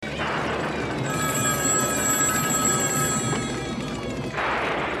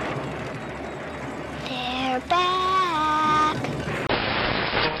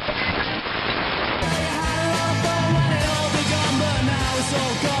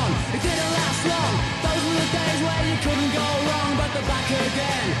on. It didn't last long. Those were the days where you couldn't go wrong. But they're back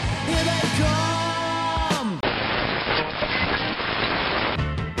again. Here they come.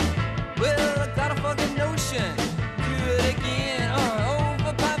 Well, I got a fucking notion. Do it again.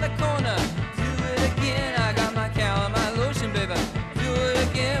 Over by the corner. Do it again. I got my cow and my lotion, baby. Do it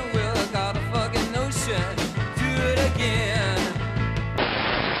again. Well, I got a fucking notion. Do it again.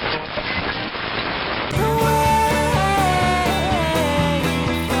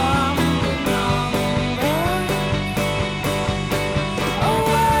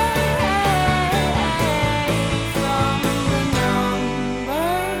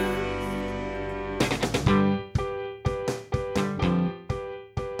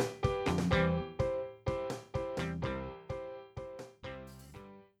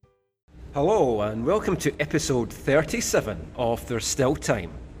 Hello and welcome to episode 37 of There's Still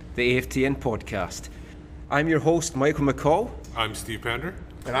Time, the AFTN podcast. I'm your host, Michael McCall. I'm Steve Pander.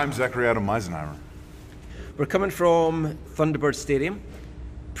 And I'm Zachary Adam Eisenheimer. We're coming from Thunderbird Stadium.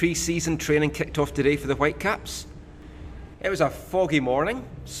 Pre-season training kicked off today for the Whitecaps. It was a foggy morning,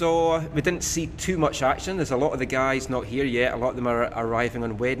 so we didn't see too much action. There's a lot of the guys not here yet. A lot of them are arriving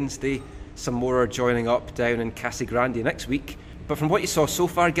on Wednesday. Some more are joining up down in Casa Grande next week. But from what you saw so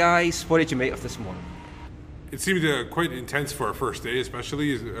far, guys, what did you make of this morning? It seemed quite intense for our first day,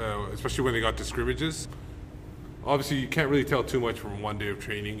 especially when they got to scrimmages. Obviously, you can't really tell too much from one day of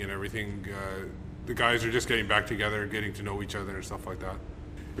training and everything. The guys are just getting back together, getting to know each other and stuff like that.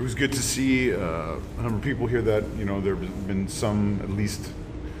 It was good to see a number of people here that, there have been some, at least,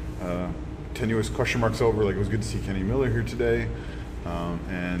 tenuous question marks over. Like, it was good to see Kenny Miller here today.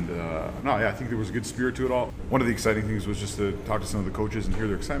 I think there was a good spirit to it all. One of the exciting things was just to talk to some of the coaches and hear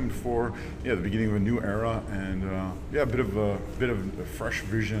their excitement for the beginning of a new era and a bit of a fresh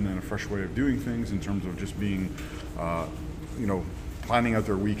vision and a fresh way of doing things in terms of just being planning out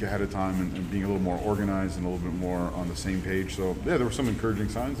their week ahead of time and being a little more organized and a little bit more on the same page. So there were some encouraging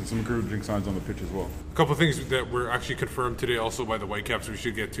signs and some encouraging signs on the pitch as well. A couple of things that were actually confirmed today also by the Whitecaps. We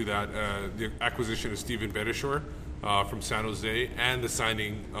should get to that. The acquisition of Steven Beitashour from San Jose, and the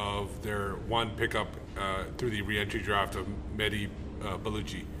signing of their one pickup through the re-entry draft of Mehdi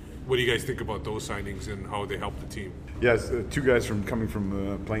Balouchi. What do you guys think about those signings and how they help the team? Yes, two guys coming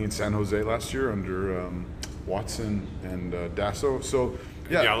from playing in San Jose last year under Watson and Dasso. So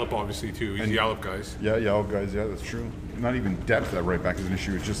and Yallop obviously too. He's Yallop guys. Yeah, Yallop guys. Yeah, that's true. Not even depth at right back is an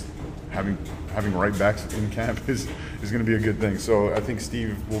issue. It's just having right backs in camp is going to be a good thing. So I think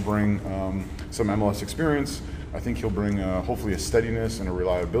Steve will bring some MLS experience. I think he'll bring hopefully a steadiness and a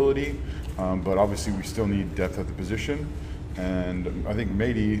reliability, but obviously we still need depth at the position. And I think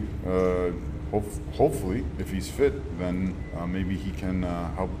Mehdi, hopefully, if he's fit, then maybe he can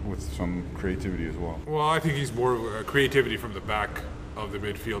help with some creativity as well. Well, I think he's more creativity from the back of the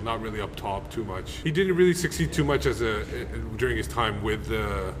midfield, not really up top too much. He didn't really succeed too much during his time with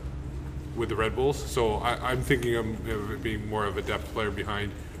the Red Bulls, so I'm thinking of him being more of a depth player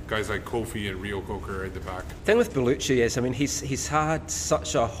behind guys like Kofi and Rio Coker at the back. The thing with Balouchi is, he's had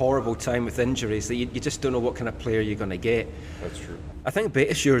such a horrible time with injuries that you just don't know what kind of player you're going to get. That's true. I think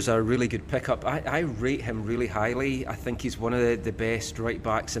Beitashour's a really good pickup. I rate him really highly. I think he's one of the best right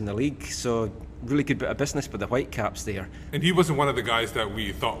backs in the league. So really good bit of business by the Whitecaps there. And he wasn't one of the guys that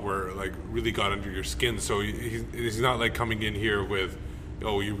we thought were like really got under your skin. So he's not like coming in here with,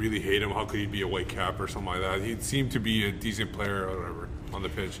 oh, you really hate him, how could he be a Whitecap or something like that. He seemed to be a decent player or whatever on the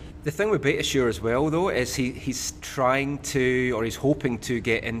pitch. The thing with Beitashour as well, though, is he's trying to, or he's hoping to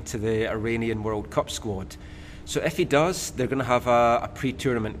get into the Iranian World Cup squad. So if he does, they're going to have a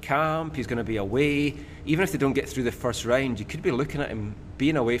pre-tournament camp. He's going to be away. Even if they don't get through the first round, you could be looking at him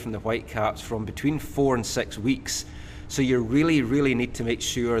being away from the Whitecaps from between 4 and 6 weeks. So you really, really need to make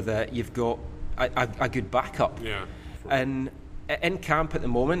sure that you've got a good backup. Yeah. And in camp at the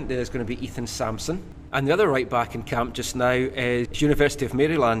moment, there's going to be Ethan Sampson. And the other right back in camp just now is University of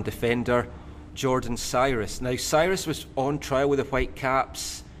Maryland defender Jordan Cyrus. Now, Cyrus was on trial with the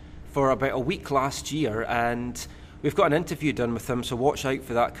Whitecaps for about a week last year, and we've got an interview done with him, so watch out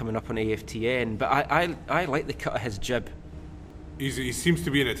for that coming up on AFTN. But I like the cut of his jib. He seems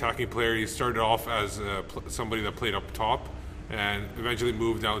to be an attacking player. He started off as somebody that played up top and eventually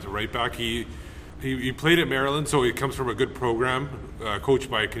moved down to right back. He played at Maryland, so he comes from a good program,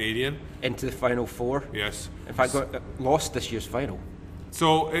 coached by a Canadian. Into the Final Four. Yes. In fact, lost this year's final.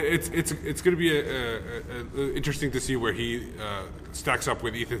 So it's going to be interesting to see where he stacks up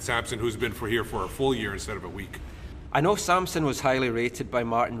with Ethan Sampson, who's been here for a full year instead of a week. I know Sampson was highly rated by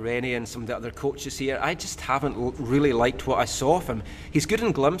Martin Rennie and some of the other coaches here. I just haven't really liked what I saw of him. He's good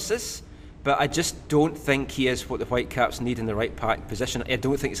in glimpses, but I just don't think he is what the Whitecaps need in the right back position. I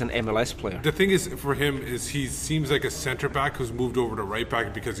don't think he's an MLS player. The thing is, for him, is he seems like a centre back who's moved over to right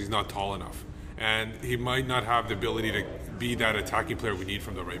back because he's not tall enough, and he might not have the ability to be that attacking player we need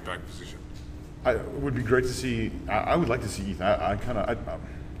from the right back position. It would be great to see. I would like to see Ethan.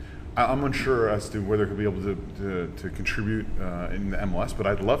 I'm unsure as to whether he'll be able to contribute in the MLS, but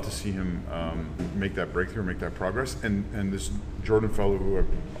I'd love to see him make that breakthrough, make that progress. And this Jordan fellow, who I've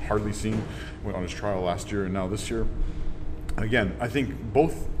hardly seen, went on his trial last year and now this year. Again, I think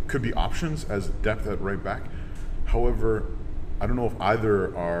both could be options as depth at right back. However, I don't know if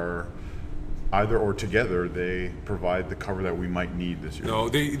either or together they provide the cover that we might need this year. No,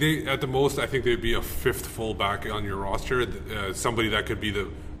 they at the most, I think they'd be a fifth fullback on your roster, somebody that could be the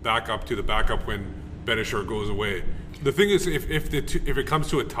backup to the backup when Beitashour goes away. The thing is, if it comes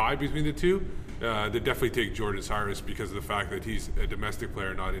to a tie between the two, they definitely take Jordan Cyrus because of the fact that he's a domestic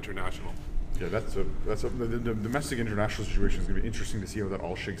player, not international. Yeah, the domestic international situation is going to be interesting to see how that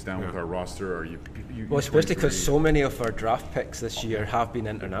all shakes down with our roster. Well, especially because so many of our draft picks this year have been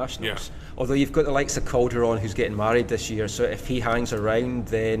internationals. Yeah. Although you've got the likes of Calderon, who's getting married this year, so if he hangs around,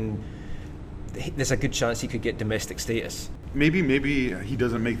 then there's a good chance he could get domestic status. Maybe he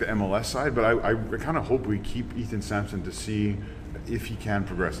doesn't make the MLS side, but I kind of hope we keep Ethan Sampson to see if he can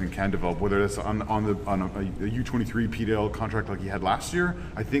progress and can develop, whether that's on a U23 PDL contract like he had last year.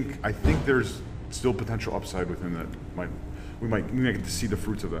 I think there's still potential upside with him that we might get to see the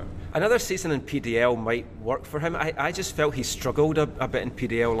fruits of that. Another season in PDL might work for him. I just felt he struggled a bit in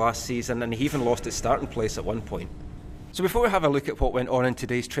PDL last season, and he even lost his starting place at one point. So before we have a look at what went on in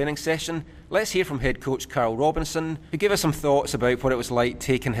today's training session, let's hear from head coach Carl Robinson, who gave us some thoughts about what it was like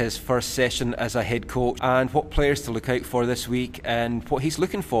taking his first session as a head coach and what players to look out for this week and what he's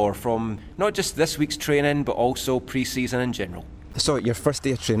looking for from not just this week's training but also pre-season in general. So your first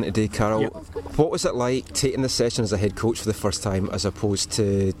day of training today, Carl, Yep. What was it like taking the session as a head coach for the first time as opposed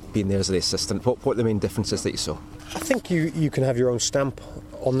to being there as the assistant? What are the main differences that you saw? I think you can have your own stamp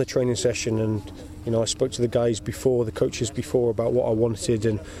on the training session, and I spoke to the guys before, the coaches before, about what I wanted,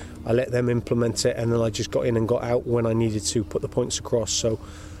 and I let them implement it, and then I just got in and got out when I needed to put the points across. So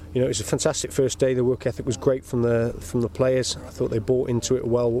it was a fantastic first day. The work ethic was great from the players. I thought they bought into it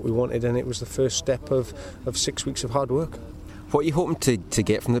well, what we wanted, and it was the first step of 6 weeks of hard work. What are you hoping to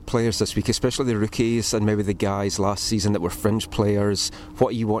get from the players this week, especially the rookies and maybe the guys last season that were fringe players? What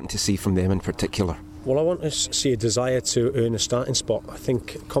are you wanting to see from them in particular? Well, I want to see a desire to earn a starting spot. I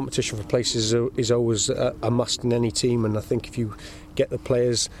think competition for places is always a must in any team, and I think if you get the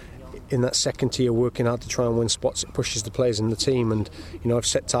players in that second tier working hard to try and win spots, it pushes the players in the team. And I've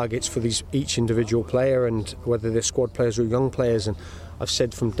set targets for each individual player, and whether they're squad players or young players, and I've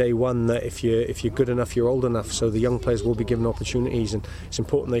said from day one that if you're good enough, you're old enough. So the young players will be given opportunities, and it's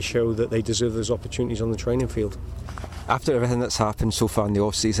important they show that they deserve those opportunities on the training field. After everything that's happened so far in the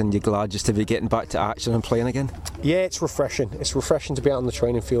off-season, you're glad just to be getting back to action and playing again? Yeah, it's refreshing. It's refreshing to be out on the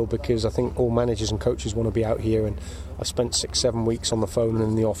training field, because I think all managers and coaches want to be out here, and I've spent 6-7 weeks on the phone and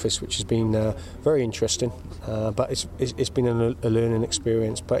in the office, which has been very interesting. But it's been a learning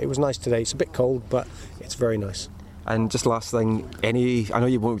experience. But it was nice today. It's a bit cold, but it's very nice. And just last thing, I know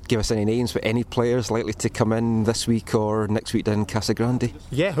you won't give us any names, but any players likely to come in this week or next week down in Casa Grande?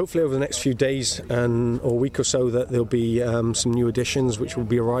 Yeah, hopefully over the next few days or week or so that there'll be some new additions which will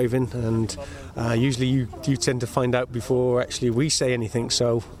be arriving, and usually you tend to find out before actually we say anything,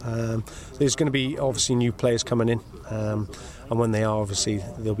 so there's going to be obviously new players coming in, and when they are, obviously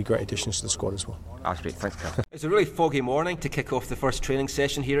there'll be great additions to the squad as well. That's great, thanks Carl. It's a really foggy morning to kick off the first training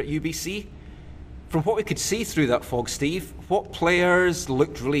session here at UBC. From what we could see through that fog, Steve, what players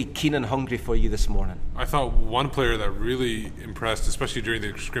looked really keen and hungry for you this morning? I thought one player that really impressed, especially during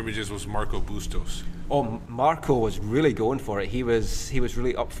the scrimmages, was Marco Bustos. Oh, Marco was really going for it. He was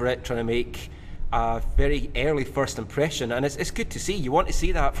really up for it, trying to make a very early first impression, and it's good to see. You want to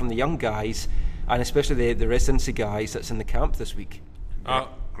see that from the young guys, and especially the residency guys that's in the camp this week.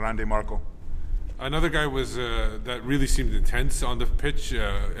 Grande Marco. Another guy was that really seemed intense on the pitch,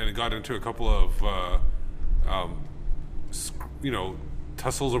 and it got into a couple of,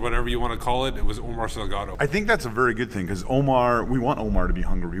 tussles or whatever you want to call it. It was Omar Salgado. I think that's a very good thing, because we want Omar to be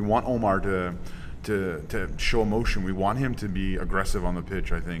hungry. We want Omar to show emotion. We want him to be aggressive on the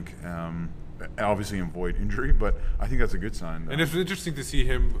pitch, I think. Obviously avoid injury, but I think that's a good sign. And it's interesting to see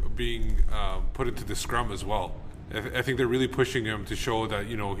him being put into the scrum as well. I think they're really pushing him to show that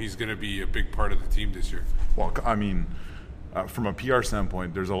he's going to be a big part of the team this year. Well, I mean, from a PR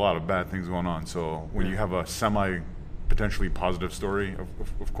standpoint, there's a lot of bad things going on. So when you have a potentially positive story,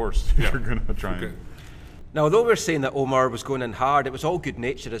 of course, you're going to try and. Now, although we were saying that Omar was going in hard, it was all good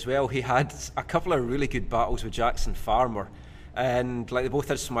natured as well. He had a couple of really good battles with Jackson Farmer, and like they both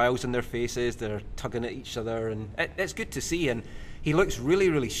had smiles on their faces. They're tugging at each other, and it's good to see. And he looks really,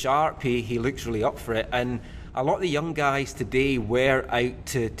 really sharp. He looks really up for it. And a lot of the young guys today were out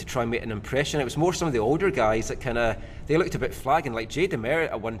to try and make an impression. It was more some of the older guys that they looked a bit flagging. Like Jay Demerit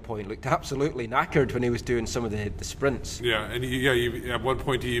at one point looked absolutely knackered when he was doing some of the sprints. Yeah, and he, at one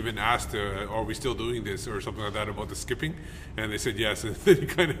point he even asked, "Are we still doing this?" or something like that about the skipping, and they said yes. And then he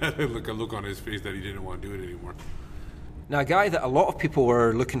kind of had a look on his face that he didn't want to do it anymore. Now, a guy that a lot of people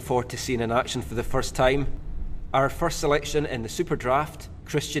were looking forward to seeing in action for the first time, our first selection in the Super Draft,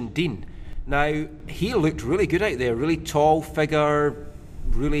 Christian Dean. Now, he looked really good out there, really tall figure,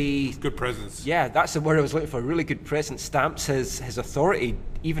 really... Good presence. Yeah, that's the word I was looking for, really good presence, stamps his authority,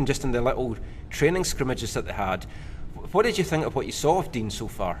 even just in the little training scrimmages that they had. What did you think of what you saw of Dean so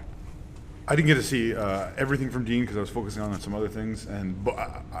far? I didn't get to see everything from Dean because I was focusing on some other things, but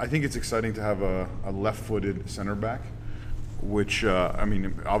I think it's exciting to have a left-footed center back, which, I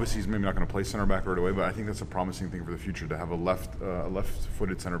mean, obviously he's maybe not going to play center back right away, but I think that's a promising thing for the future to have a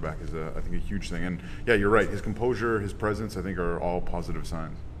left-footed center back is, I think, a huge thing. And, yeah, you're right. His composure, his presence, I think, are all positive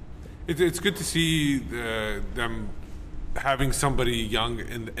signs. It's good to see them having somebody young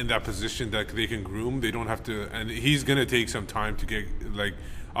in that position that they can groom. They don't have to, and he's going to take some time to get,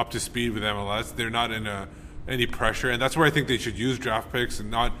 up to speed with MLS. They're not in any pressure, and that's where I think they should use draft picks and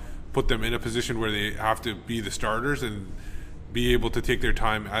not put them in a position where they have to be the starters and be able to take their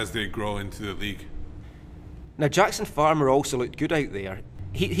time as they grow into the league. Now, Jackson Farmer also looked good out there.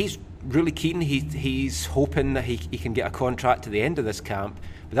 He's really keen. He's hoping that he can get a contract to the end of this camp,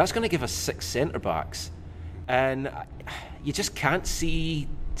 but that's going to give us 6 centre-backs. And you just can't see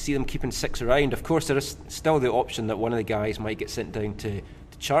them keeping 6 around. Of course, there is still the option that one of the guys might get sent down to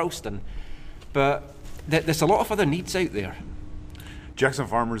Charleston. But there's a lot of other needs out there. Jackson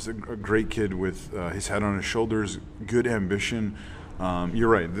Farmer's a great kid with his head on his shoulders, good ambition. You're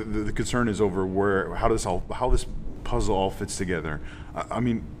right. The concern is over how this puzzle all fits together. I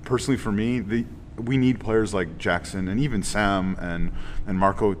mean, personally for me, we need players like Jackson and even Sam and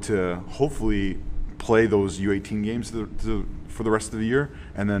Marco to hopefully play those U18 games for the rest of the year,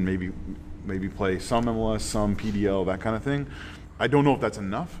 and then maybe play some MLS, some PDL, that kind of thing. I don't know if that's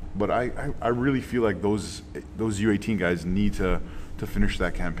enough, but I really feel like those U18 guys need to finish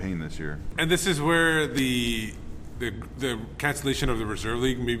that campaign this year. And this is where the cancellation of the reserve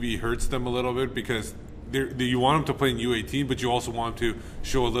league maybe hurts them a little bit, because you want them to play in U18, but you also want them to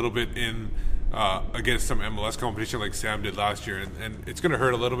show a little bit in against some MLS competition like Sam did last year, and it's going to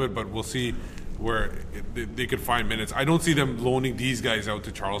hurt a little bit, but we'll see where they could find minutes. I don't see them loaning these guys out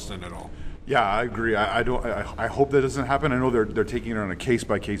to Charleston at all. Yeah, I agree. I hope that doesn't happen. I know they're taking it on a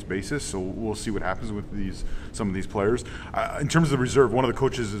case-by-case basis, so we'll see what happens with some of these players. In terms of the reserve, one of the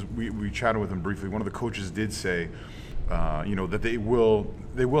coaches, we chatted with him briefly. One of the coaches did say, that they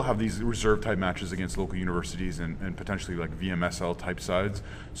will have these reserve-type matches against local universities and potentially like VMSL type sides.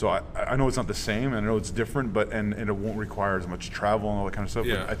 So I know it's not the same, and I know it's different, but and it won't require as much travel and all that kind of stuff.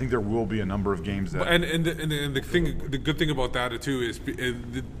 Yeah. But I think there will be a number of games that. And the good thing about that too is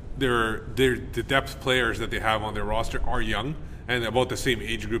the depth players that they have on their roster are young and about the same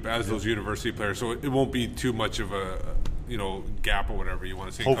age group as those university players. So it won't be too much of a gap or whatever you want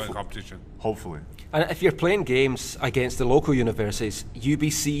to say in competition. Hopefully. And if you're playing games against the local universities,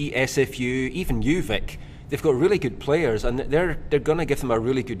 UBC, SFU, even UVic, they've got really good players, and they're going to give them a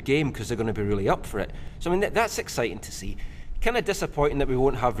really good game because they're going to be really up for it. So I mean that's exciting to see. Kind of disappointing that we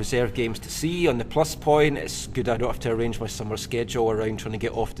won't have reserve games to see. On the plus point, it's good I don't have to arrange my summer schedule around trying to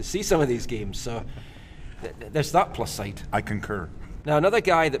get off to see some of these games. So there's that plus side. I concur. Now another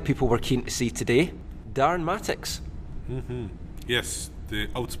guy that people were keen to see today, Darren Mattocks. Mm-hmm. Yes, the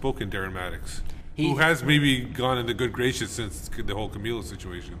outspoken Darren Mattocks, who has maybe gone into good graces since the whole Camilo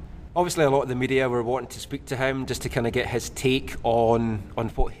situation. Obviously, a lot of the media were wanting to speak to him just to kind of get his take on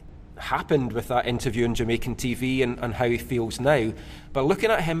what happened with that interview on Jamaican TV and how he feels now. But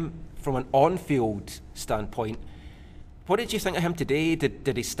looking at him from an on-field standpoint, what did you think of him today?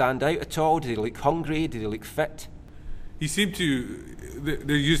 Did he stand out at all? Did he look hungry? Did he look fit? He seemed to.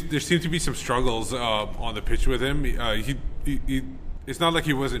 There seemed to be some struggles on the pitch with him. It's not like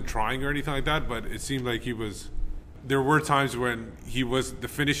he wasn't trying or anything like that, but it seemed like he was. There were times when the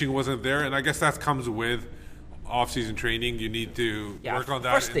finishing wasn't there, and I guess that comes with off-season training. You need to work on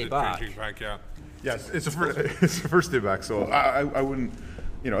that first day in the back. training back. Yeah. Yes, it's the first day back, so I wouldn't.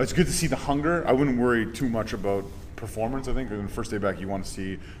 It's good to see the hunger. I wouldn't worry too much about performance. I think in the first day back, you want to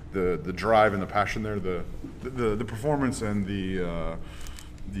see the drive and the passion there. The performance and the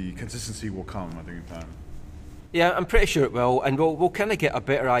consistency will come, I think, in time. Yeah, I'm pretty sure it will, and we'll kind of get a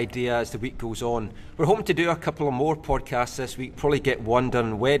better idea as the week goes on. We're hoping to do a couple of more podcasts this week, probably get one done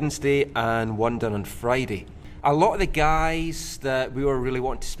on Wednesday and one done on Friday. A lot of the guys that we were really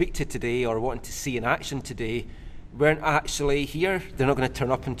wanting to speak to today or wanting to see in action today weren't actually here. They're not going to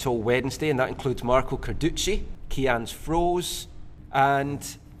turn up until Wednesday, and that includes Marco Carducci, Kian's Froze,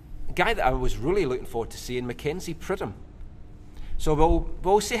 and a guy that I was really looking forward to seeing, Mackenzie Pridham. So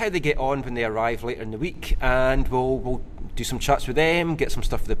we'll see how they get on when they arrive later in the week, and we'll do some chats with them, get some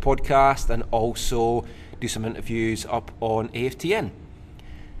stuff for the podcast, and also do some interviews up on AFTN.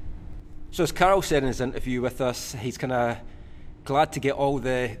 So as Carl said in his interview with us, he's kind of glad to get all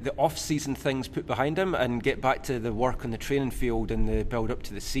the off-season things put behind him and get back to the work on the training field and the build-up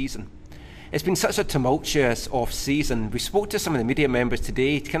to the season. It's been such a tumultuous off-season. We spoke to some of the media members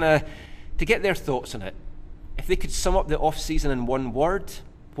today to get their thoughts on it. If they could sum up the off-season in one word,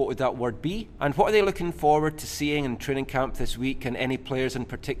 what would that word be? And what are they looking forward to seeing in training camp this week, and any players in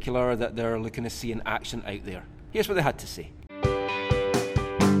particular that they're looking to see in action out there? Here's what they had to say.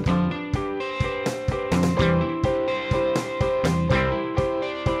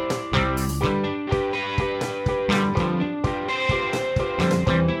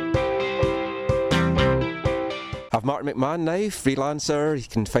 I've Martin McMahon now, freelancer. You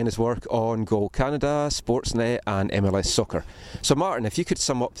can find his work on Goal Canada, Sportsnet and MLS Soccer. So Martin, if you could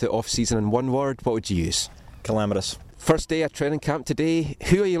sum up the off-season in one word, what would you use? Calamitous. First day of training camp today.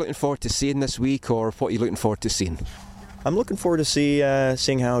 Who are you looking forward to seeing this week, or what are you looking forward to seeing? I'm looking forward to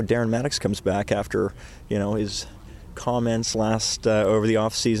seeing how Darren Maddox comes back after his comments last over the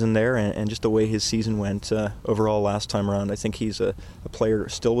off season there, and just the way his season went overall last time around. I think he's a player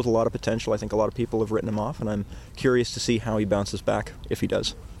still with a lot of potential. I think a lot of people have written him off, and I'm curious to see how he bounces back if he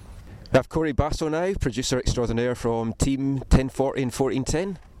does. We have Corey Basso now, producer extraordinaire from Team 1040 and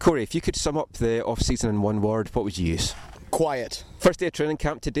 1410. Corey, if you could sum up the off season in one word, what would you use? Quiet. First day of training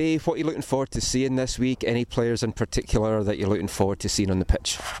camp today. What are you looking forward to seeing this week? Any players in particular that you're looking forward to seeing on the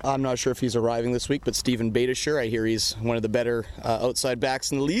pitch? I'm not sure if he's arriving this week, but Stephen Beitashour, I hear he's one of the better outside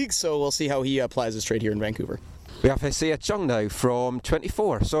backs in the league, so we'll see how he applies his trade here in Vancouver. We have Hosea Chung now from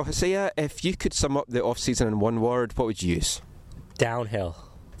 24. So Hosea, if you could sum up the off-season in one word, what would you use? Downhill.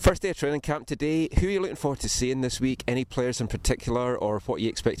 First day of training camp today. Who are you looking forward to seeing this week? Any players in particular, or what are you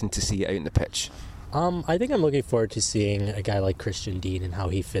expecting to see out in the pitch? I think I'm looking forward to seeing a guy like Christian Dean and how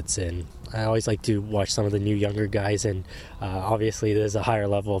he fits in. I always like to watch some of the new younger guys, and obviously there's a higher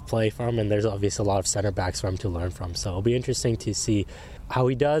level of play from him, and there's obviously a lot of center backs for him to learn from. So it'll be interesting to see how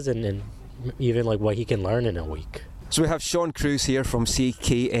he does, and even like what he can learn in a week. So we have Sean Cruz here from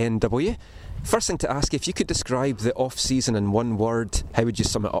CKNW. First thing to ask, if you could describe the off-season in one word, how would you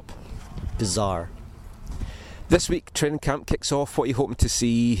sum it up? Bizarre. This week, training camp kicks off. What are you hoping to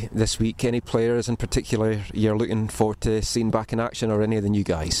see this week? Any players in particular you're looking forward to seeing back in action, or any of the new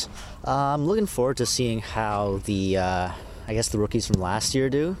guys? I'm looking forward to seeing how the rookies from last year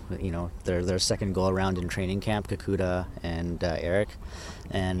do. Their second go around in training camp, Kakuta and Eric.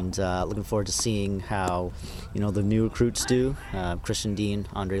 And looking forward to seeing how, the new recruits do, Christian Dean,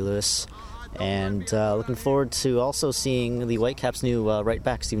 Andre Lewis. And looking forward to also seeing the Whitecaps' new right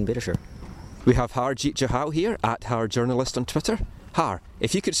back, Stephen Beitashour. We have Harjeet Johal here at Har Journalist on Twitter. Har,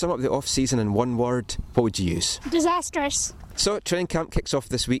 if you could sum up the off-season in one word, what would you use? Disastrous. So training camp kicks off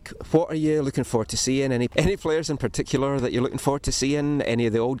this week. What are you looking forward to seeing? Any players in particular that you're looking forward to seeing? Any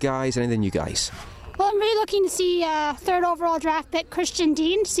of the old guys, any of the new guys? Well, I'm really looking to see third overall draft pick Christian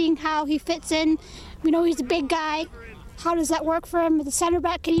Dean, seeing how he fits in. We know he's a big guy. How does that work for him as a center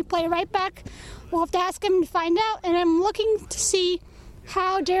back? Can he play right back? We'll have to ask him to find out. And I'm looking to see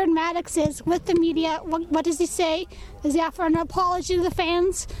how Darren Maddox is with the media. What does he say? Does he offer an apology to the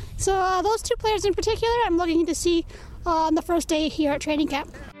fans? So those two players in particular, I'm looking to see on the first day here at training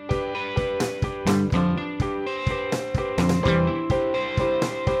camp.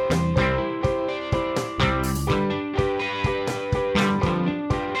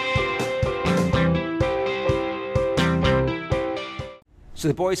 So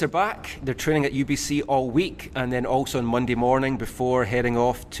the boys are back. They're training at UBC all week, and then also on Monday morning before heading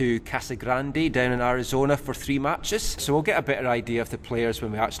off to Casa Grande down in Arizona for 3 matches. So we'll get a better idea of the players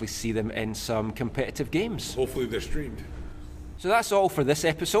when we actually see them in some competitive games. Hopefully they're streamed. So that's all for this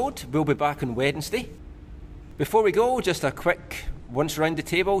episode. We'll be back on Wednesday. Before we go, just a quick once round the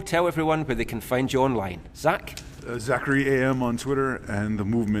table, tell everyone where they can find you online. Zach? Zachary AM on Twitter, and the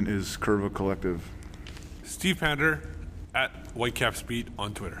movement is Curva Collective. Steve Pander at Whitecaps Beat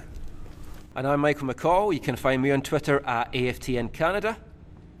on Twitter. And I'm Michael McCall. You can find me on Twitter at AFTN Canada.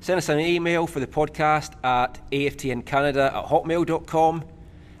 Send us an email for the podcast at aftncanada@hotmail.com.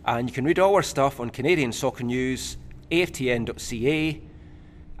 And you can read all our stuff on Canadian Soccer News, aftn.ca,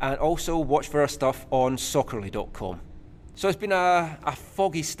 and also watch for our stuff on soccerly.com. So it's been a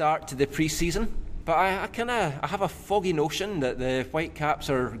foggy start to the pre-season, but I have a foggy notion that the Whitecaps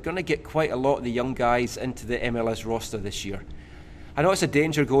are going to get quite a lot of the young guys into the MLS roster this year. I know it's a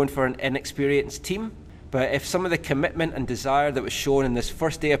danger going for an inexperienced team, but if some of the commitment and desire that was shown in this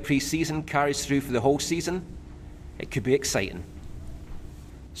first day of pre-season carries through for the whole season, it could be exciting.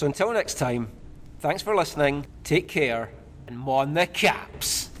 So until next time, thanks for listening, take care, and mon the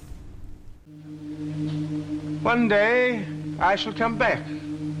Caps! One day I shall come back.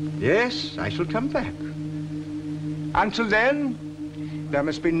 Yes, I shall come back. Until then, there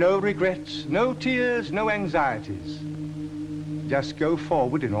must be no regrets, no tears, no anxieties. Just go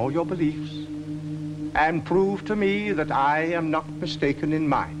forward in all your beliefs and prove to me that I am not mistaken in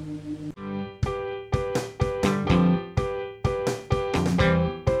mine.